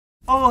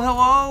Oh,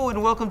 hello,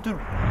 and welcome to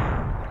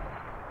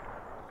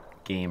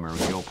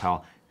Gammaray, your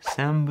pal,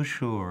 Sam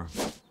Bashor.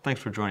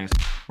 Thanks for joining us.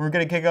 We're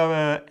gonna kick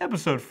off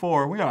episode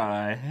 4. We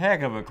got a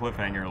heck of a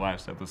cliffhanger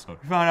last episode.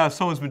 We found out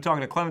someone's been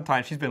talking to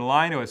Clementine. She's been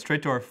lying to us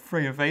straight to our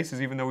friggin'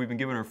 faces, even though we've been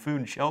giving her food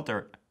and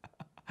shelter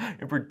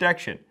and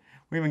protection.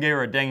 We even gave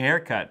her a dang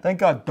haircut. Thank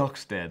God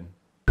Duck's dead.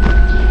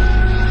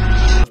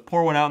 Let's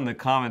pour one out in the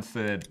comments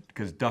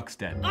because Duck's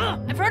dead.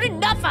 I've heard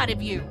enough out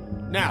of you.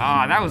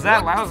 Now, that was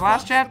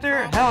last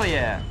chapter? Hell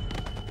yeah.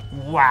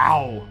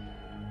 Wow.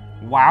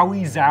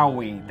 Wowie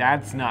zowie.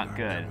 That's not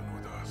good.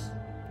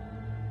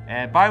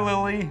 And bye,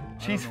 Lily.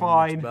 She's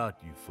fine. About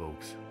you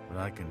folks, but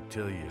I can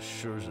tell you as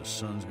sure as the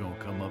sun's gonna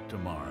come up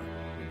tomorrow.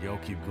 If y'all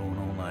keep going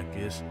on like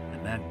this,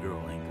 and that girl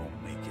ain't gonna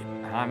make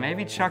it.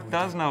 Maybe Chuck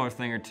does know a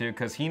thing or two,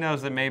 because he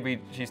knows that maybe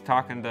she's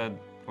talking to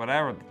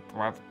whatever.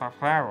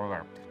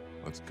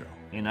 Let's go.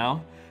 You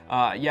know?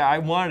 Yeah, I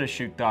wanted to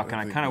shoot Duck, and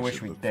I kind of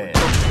wish we did.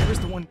 I was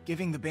the one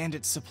giving the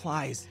bandits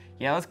supplies.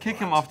 Yeah, let's kick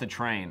him off the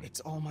train.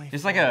 It's all my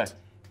Just fault. like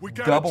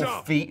a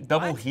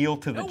double What? heel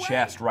to the No way.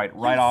 chest, right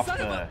You off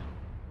son of the. a-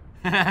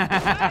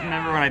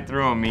 Remember when I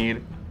threw a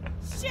mead?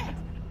 Shit.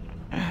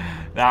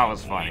 That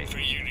was funny. For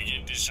you to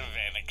get to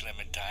Savannah,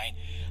 Clementine.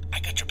 I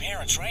got your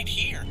parents right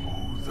here.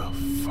 Who the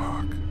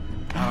fuck?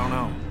 I don't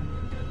know,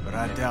 but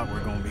I doubt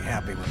we're gonna be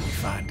happy when we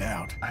find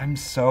out. I'm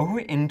so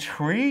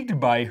intrigued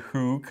by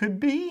who could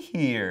be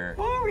here.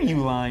 Why were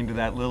you lying to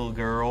that little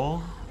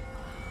girl?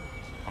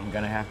 I'm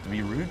gonna have to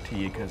be rude to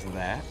you because of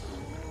that.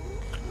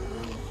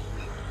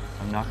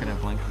 I'm not gonna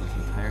blink for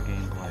this entire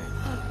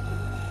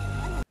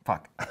gameplay.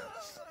 Fuck.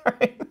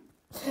 Sorry.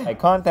 Hey,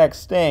 contact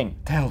Sting.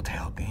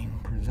 Telltale Game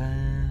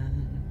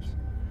presents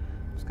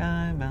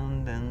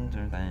Skybound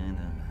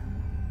Entertainment.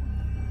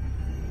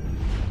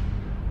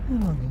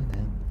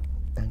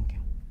 Thank you.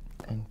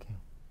 Thank you.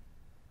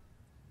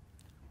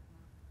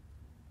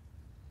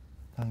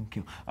 Thank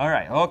you. All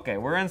right, okay,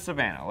 we're in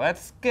Savannah.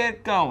 Let's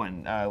get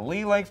going.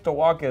 Lee likes to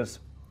walk as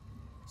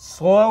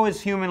slow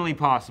as humanly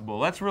possible.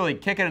 Let's really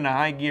kick it into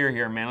high gear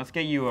here, man. Let's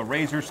get you a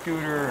Razor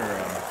scooter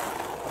or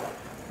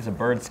a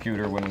bird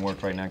scooter wouldn't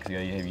work right now because you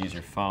gotta use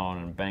your phone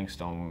and banks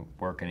don't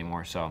work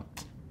anymore. So,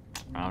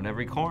 around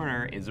every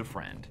corner is a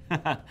friend.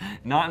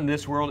 Not in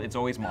this world, it's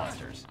always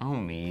monsters. Oh,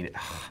 Mead.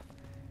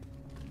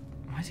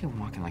 Why is he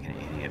walking like an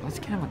idiot? Let's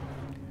get him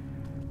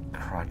a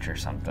crutch or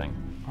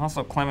something.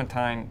 Also,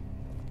 Clementine,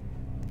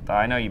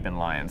 I know you've been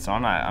lying, so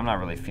I'm not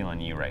really feeling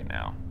you right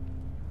now.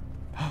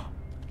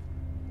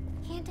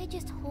 Can't I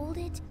just hold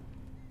it?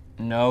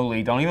 No,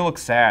 Lee, don't even look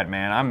sad,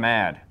 man. I'm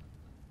mad.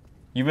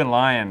 You've been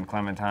lying,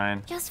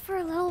 Clementine. Just for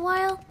a little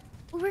while?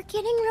 We're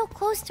getting real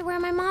close to where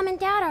my mom and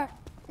dad are.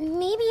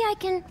 Maybe I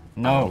can... I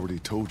No, already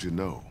told you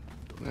no.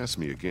 Don't ask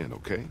me again,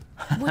 okay?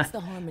 What's the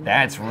harm in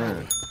that's that?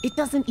 rude. It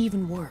doesn't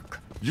even work.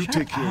 You Shut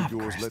take care up, of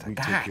yours, let Krista. me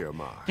God. take care of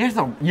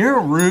mine. You're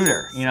a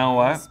ruder. You know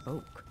what?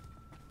 Spoke.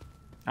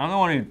 I'm the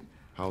one who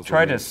How's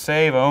tried to Omid?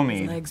 save His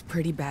Omid. leg's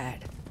pretty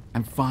bad.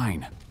 I'm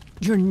fine.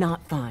 You're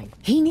not fine.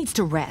 He needs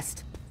to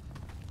rest.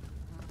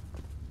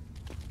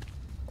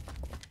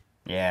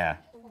 Yeah,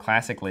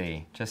 classic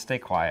Lee. Just stay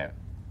quiet.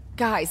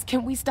 Guys,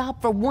 can we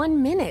stop for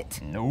 1 minute?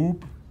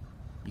 Nope.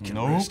 You can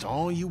Nope. rest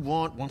all you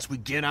want once we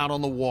get out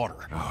on the water.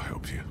 I'll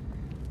help you.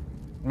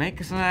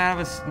 Make us out of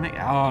a snake.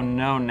 Oh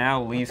no,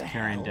 now Lee's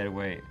carrying dead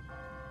weight.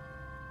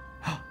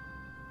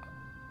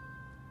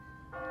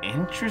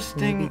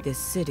 Interesting. Maybe this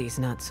city's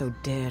not so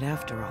dead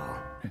after all.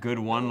 Good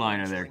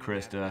one-liner there,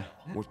 Krista.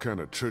 What kind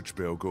of church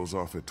bell goes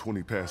off at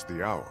 20 past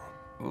the hour?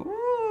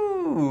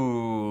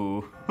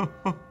 Ooh. what's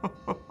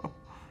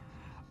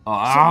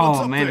Oh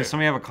up man, there? does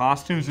somebody have a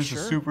costume? Is this Sure.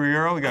 a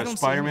superhero? We I got a don't see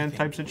Spider-Man anything.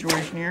 type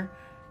situation here?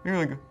 You're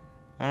like,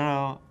 I don't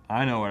know.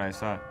 I know what I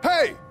saw.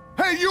 Hey!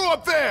 Hey, you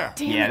up there!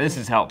 Damn Yeah, it. this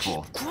is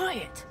helpful.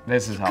 Quiet.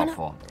 This is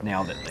helpful.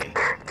 Nailed it, Lee.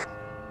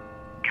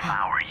 If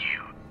I were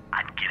you,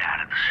 I'd get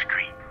out of the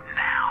street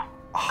now.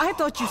 I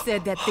thought you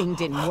said that thing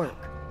didn't work.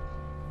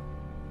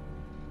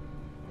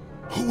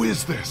 Who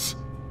is this?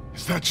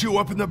 Is that you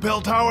up in the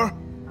bell tower?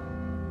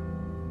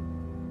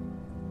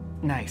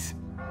 Nice.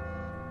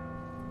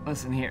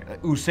 Listen here.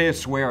 Ooh, say a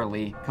swear,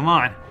 Lee. Come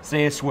on,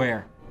 say a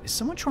swear. Is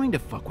someone trying to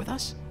fuck with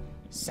us?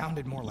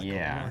 Sounded more like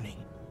Yeah. a warning.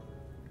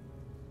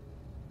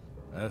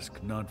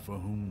 Ask not for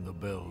whom the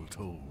bell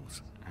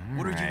tolls.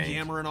 What are Alright. you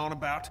yammering on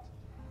about?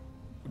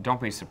 Don't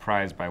be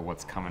surprised by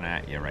what's coming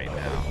at you right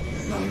now.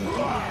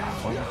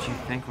 What did you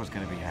think was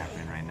gonna be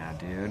happening right now,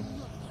 dude?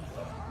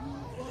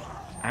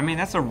 I mean,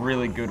 that's a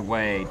really good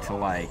way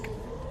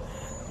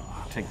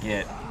to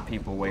get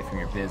people away from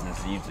your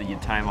business. You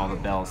time all the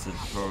bells to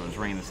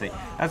ring the city.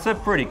 That's a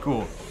pretty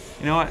cool.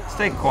 You know what?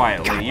 Stay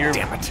quiet, Lee. You're,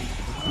 Damn it!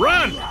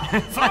 Run!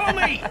 Follow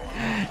me!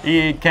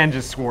 you can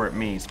just swore at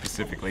me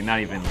specifically, not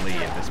even Lee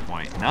at this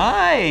point.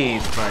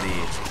 Nice, buddy.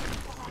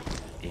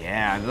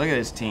 Yeah, look at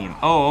this team.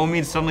 Oh,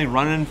 Omid's suddenly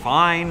running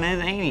fine,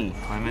 ain't he?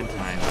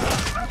 Clementine.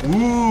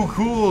 Ooh,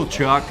 cool,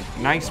 Chuck.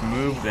 Nice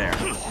move there.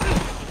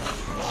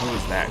 Who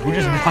was that? Who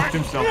just knocked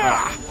himself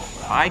out?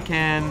 I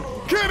can.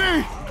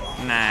 Kitty!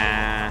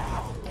 Nah.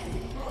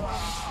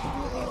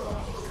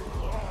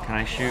 Can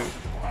I shoot?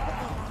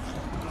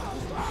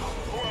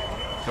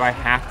 Do I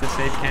have to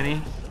save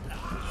Kenny?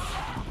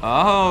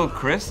 Oh,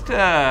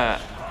 Krista.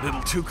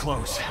 Little too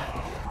close,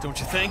 don't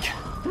you think?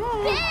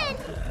 Ben!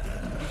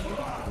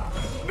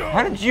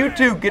 How did you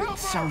two get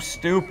so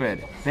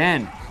stupid?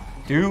 Ben,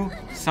 do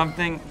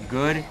something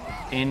good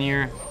in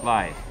your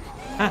life.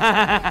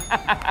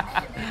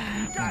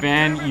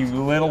 Ben, you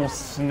little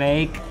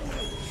snake.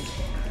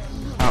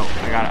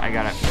 Oh, I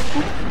got it.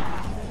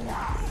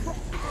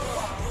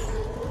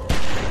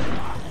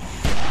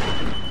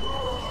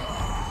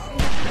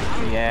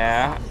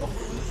 Yeah.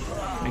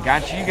 I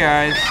got you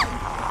guys.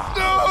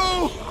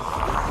 No!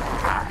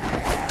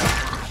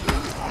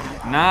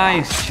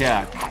 Nice,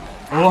 Chuck.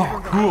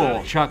 Oh,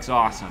 cool. Chuck's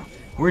awesome.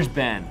 Where's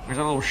Ben? Where's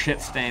that little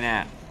shit stain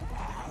at?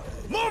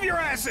 Move your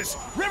asses!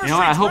 River You know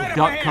what? I Street's hope right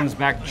Duck over comes here.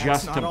 back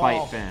just That's to not bite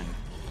all. Ben.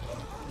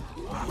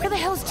 Where the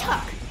hell's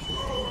Chuck?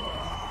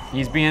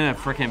 He's being a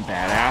freaking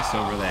badass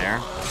over there.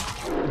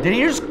 Did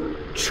he just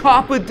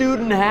chop a dude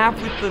in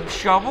half with the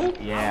shovel?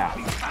 Yeah.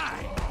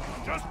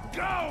 Just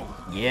go!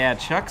 Yeah,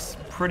 Chuck's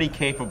pretty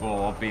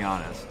capable, I'll be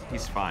honest.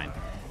 He's fine.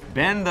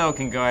 Ben, though,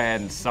 can go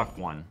ahead and suck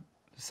one.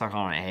 Suck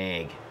on an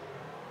egg.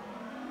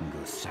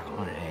 Go suck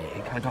on an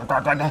egg.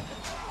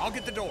 I'll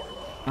get the door.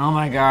 Oh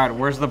my god,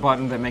 where's the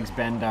button that makes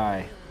Ben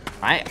die?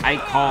 I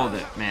called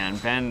it, man.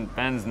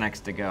 Ben's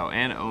next to go.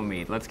 And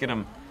Omid. Let's get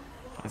him.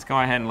 Let's go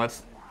ahead and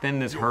let's thin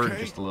this herd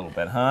just a little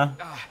bit, huh?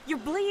 You're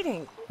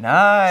bleeding.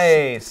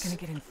 Nice. He's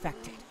gonna get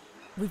infected.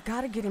 We've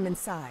got to get him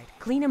inside.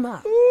 Clean him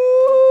up.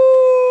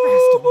 Ooh,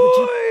 Faster, would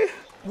you?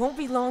 boy. Won't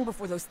be long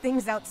before those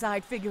things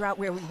outside figure out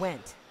where we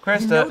went.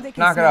 Krista, You know they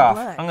can knock it smell off.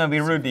 blood. I'm gonna be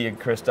rude to you,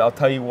 Krista. I'll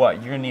tell you what,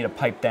 you're gonna need a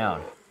pipe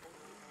down.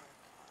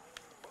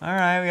 All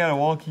right, we got a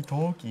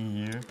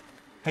walkie-talkie here.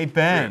 Hey,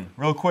 Ben,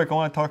 real quick, I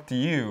wanna talk to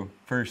you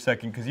for a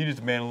second, because you just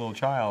abandoned a little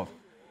child.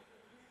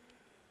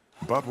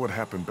 About what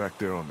happened back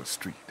there on the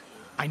street.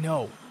 I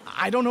know.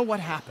 I don't know what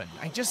happened.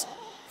 I just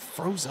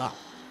froze up.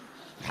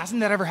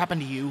 Hasn't that ever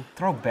happened to you?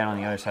 Throw Ben on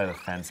the other side of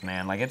the fence,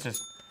 man. Like,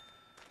 this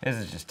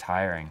is just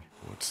tiring.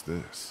 What's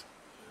this?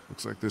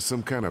 Looks like there's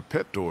some kind of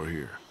pet door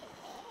here.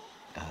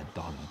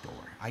 Doggy door.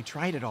 I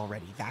tried it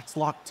already. That's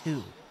locked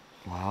too.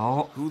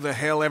 Well, Who the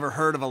hell ever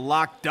heard of a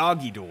locked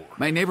doggy door?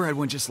 My neighbor had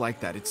one just like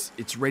that.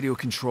 It's radio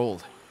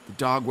controlled. The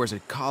dog wears a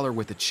collar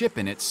with a chip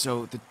in it,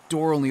 so the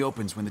door only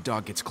opens when the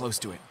dog gets close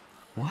to it.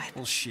 what?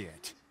 Well,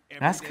 shit.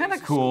 That's kind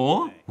of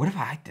cool. What if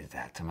I did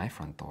that to my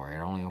front door?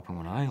 It'd only open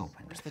when I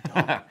opened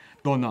it.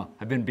 Don't know.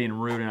 I've been being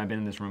rude and I've been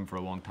in this room for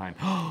a long time.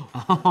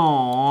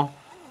 Oh,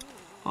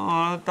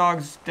 the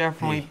dog's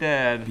definitely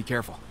dead. Be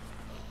careful.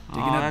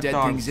 Digging Aw, up that dead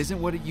dog's- things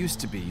isn't what it used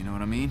to be, you know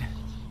what I mean?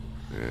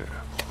 Yeah,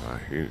 I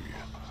hear you.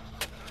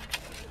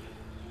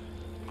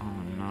 Oh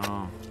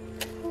no.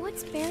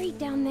 What's buried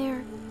down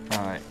there?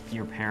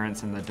 Your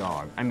parents and the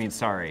dog. I mean,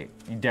 sorry.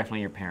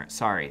 Definitely your parents.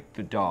 Sorry,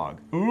 the dog.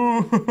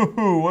 Ooh,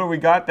 what do we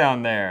got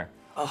down there?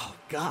 Oh,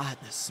 God,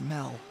 the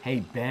smell.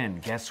 Hey, Ben,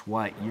 guess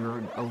what?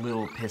 You're a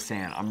little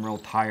pissant. I'm real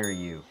tired of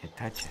you. Hey,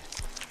 touch it.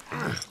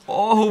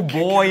 Oh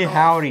boy,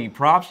 howdy.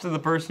 Props to the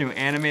person who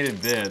animated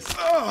this.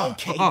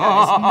 Okay,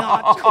 that is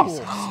not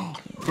cool.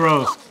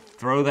 Gross.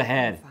 Throw the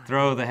head.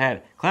 Throw the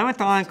head.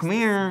 Clementine, come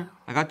here.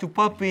 I got you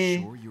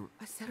puppy. Sure you're...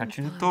 Got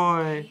you a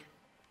toy.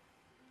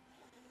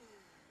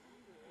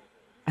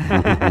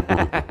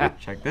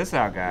 Check this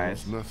out,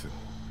 guys. Nothing.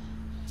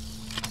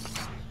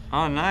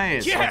 Oh,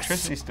 nice. Yes!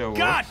 Electricity still works.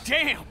 God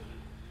damn!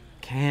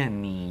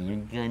 Kenny, you're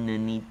gonna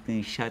need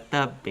to shut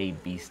up,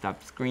 baby.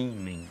 Stop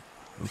screaming.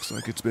 Looks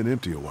like it's been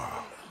empty a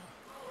while.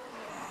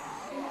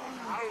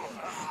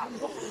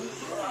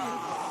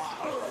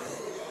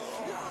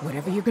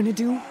 Whatever you're gonna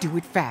do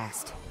it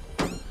fast.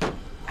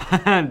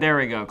 There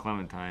we go,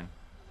 Clementine.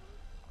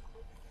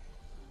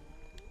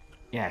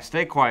 Yeah,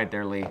 stay quiet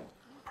there, Lee.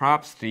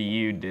 Props to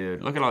you,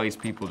 dude. Look at all these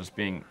people just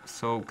being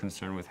so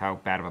concerned with how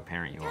bad of a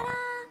parent you are.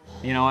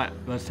 You know what?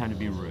 It's time to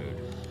be rude.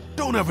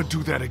 Don't ever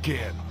do that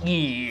again. Yeah,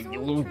 you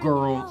little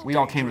girl. We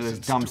all came to this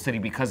dumb city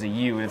because of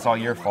you, and it's all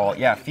your fault.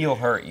 Yeah, feel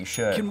hurt. You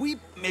should. Can we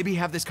maybe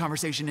have this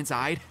conversation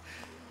inside?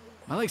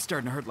 My leg's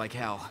starting to hurt like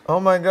hell. Oh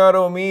my God,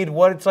 Omid,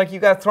 what? It's like you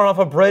got thrown off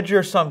a bridge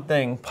or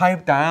something.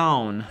 Pipe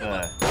down.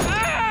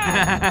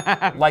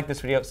 Like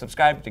this video,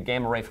 subscribe to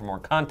Gammaray for more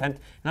content,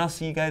 and I'll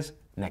see you guys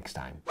next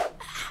time.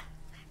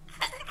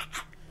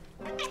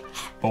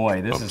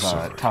 Boy, this is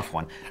a tough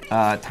one.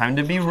 Time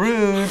to be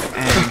rude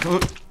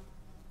and...